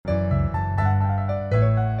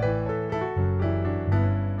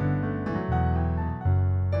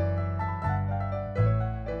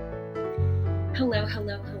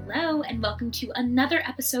and welcome to another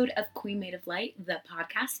episode of Queen Made of Light, the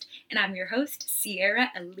podcast, and I'm your host,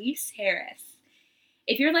 Sierra Elise Harris.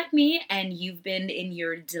 If you're like me and you've been in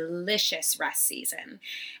your delicious rest season,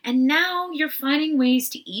 and now you're finding ways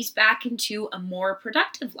to ease back into a more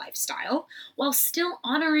productive lifestyle while still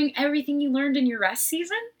honoring everything you learned in your rest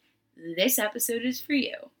season, this episode is for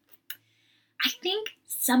you. I think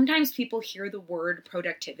sometimes people hear the word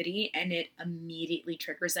productivity and it immediately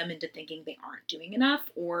triggers them into thinking they aren't doing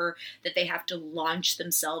enough or that they have to launch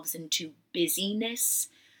themselves into busyness.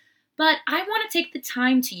 But I want to take the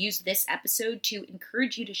time to use this episode to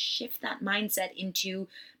encourage you to shift that mindset into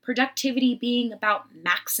productivity being about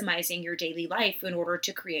maximizing your daily life in order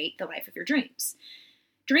to create the life of your dreams.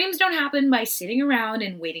 Dreams don't happen by sitting around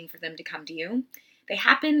and waiting for them to come to you. They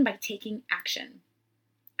happen by taking action.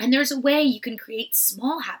 And there's a way you can create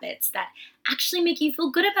small habits that actually make you feel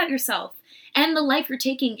good about yourself and the life you're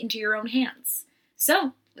taking into your own hands.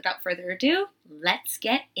 So, without further ado, let's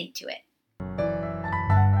get into it.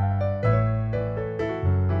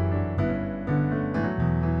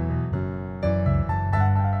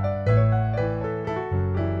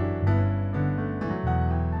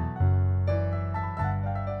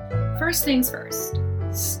 First things first,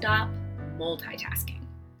 stop multitasking.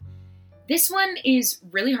 This one is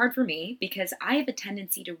really hard for me because I have a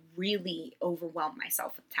tendency to really overwhelm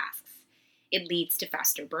myself with tasks. It leads to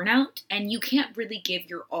faster burnout, and you can't really give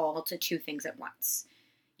your all to two things at once.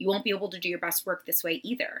 You won't be able to do your best work this way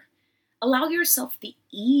either. Allow yourself the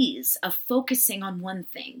ease of focusing on one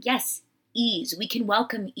thing. Yes, ease. We can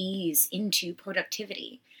welcome ease into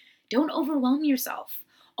productivity. Don't overwhelm yourself.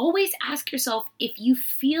 Always ask yourself if you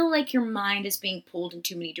feel like your mind is being pulled in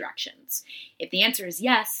too many directions. If the answer is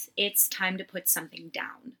yes, it's time to put something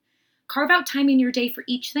down. Carve out time in your day for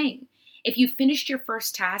each thing. If you've finished your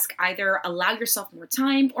first task, either allow yourself more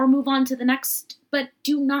time or move on to the next, but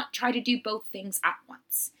do not try to do both things at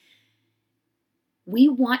once. We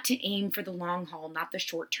want to aim for the long haul, not the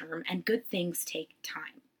short term, and good things take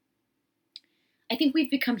time. I think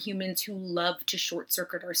we've become humans who love to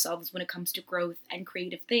short-circuit ourselves when it comes to growth and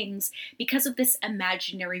creative things because of this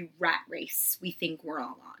imaginary rat race we think we're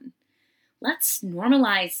all on. Let's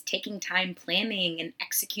normalize taking time planning and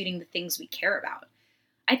executing the things we care about.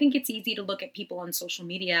 I think it's easy to look at people on social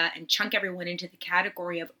media and chunk everyone into the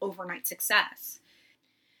category of overnight success.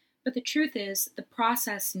 But the truth is, the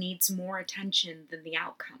process needs more attention than the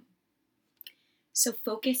outcome. So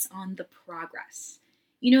focus on the progress.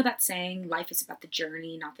 You know that saying, life is about the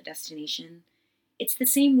journey, not the destination? It's the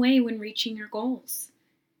same way when reaching your goals.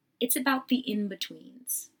 It's about the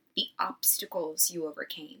in-betweens, the obstacles you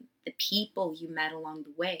overcame, the people you met along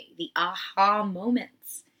the way, the aha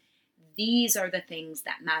moments. These are the things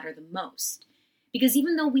that matter the most. Because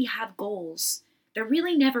even though we have goals, there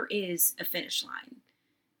really never is a finish line.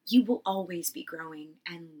 You will always be growing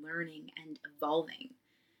and learning and evolving.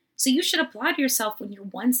 So you should applaud yourself when you're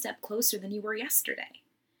one step closer than you were yesterday.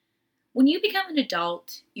 When you become an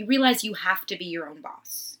adult, you realize you have to be your own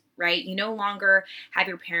boss, right? You no longer have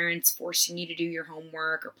your parents forcing you to do your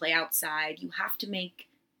homework or play outside. You have to make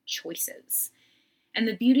choices. And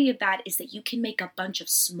the beauty of that is that you can make a bunch of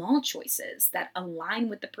small choices that align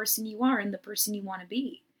with the person you are and the person you want to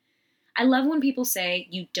be. I love when people say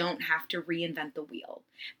you don't have to reinvent the wheel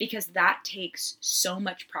because that takes so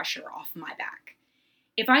much pressure off my back.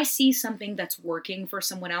 If I see something that's working for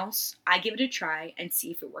someone else, I give it a try and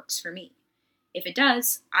see if it works for me. If it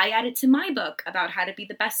does, I add it to my book about how to be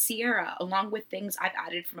the best Sierra, along with things I've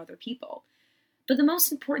added from other people. But the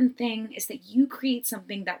most important thing is that you create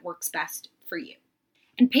something that works best for you.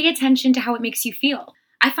 And pay attention to how it makes you feel.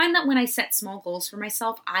 I find that when I set small goals for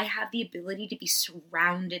myself, I have the ability to be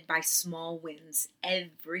surrounded by small wins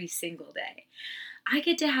every single day. I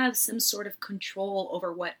get to have some sort of control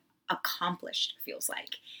over what accomplished feels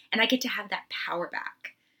like, and I get to have that power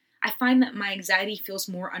back. I find that my anxiety feels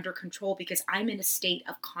more under control because I'm in a state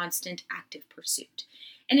of constant active pursuit.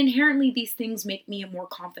 And inherently, these things make me a more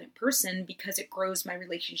confident person because it grows my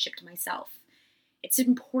relationship to myself. It's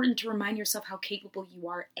important to remind yourself how capable you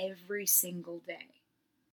are every single day.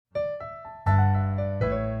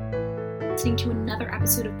 Listening to another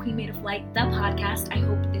episode of Queen Made of Light, the podcast. I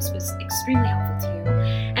hope this was extremely helpful to you.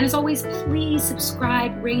 And as always, please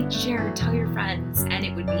subscribe, rate, share, tell your friends, and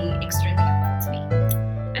it would be extremely helpful to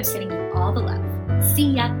me. I'm sending you all the love.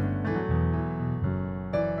 See ya!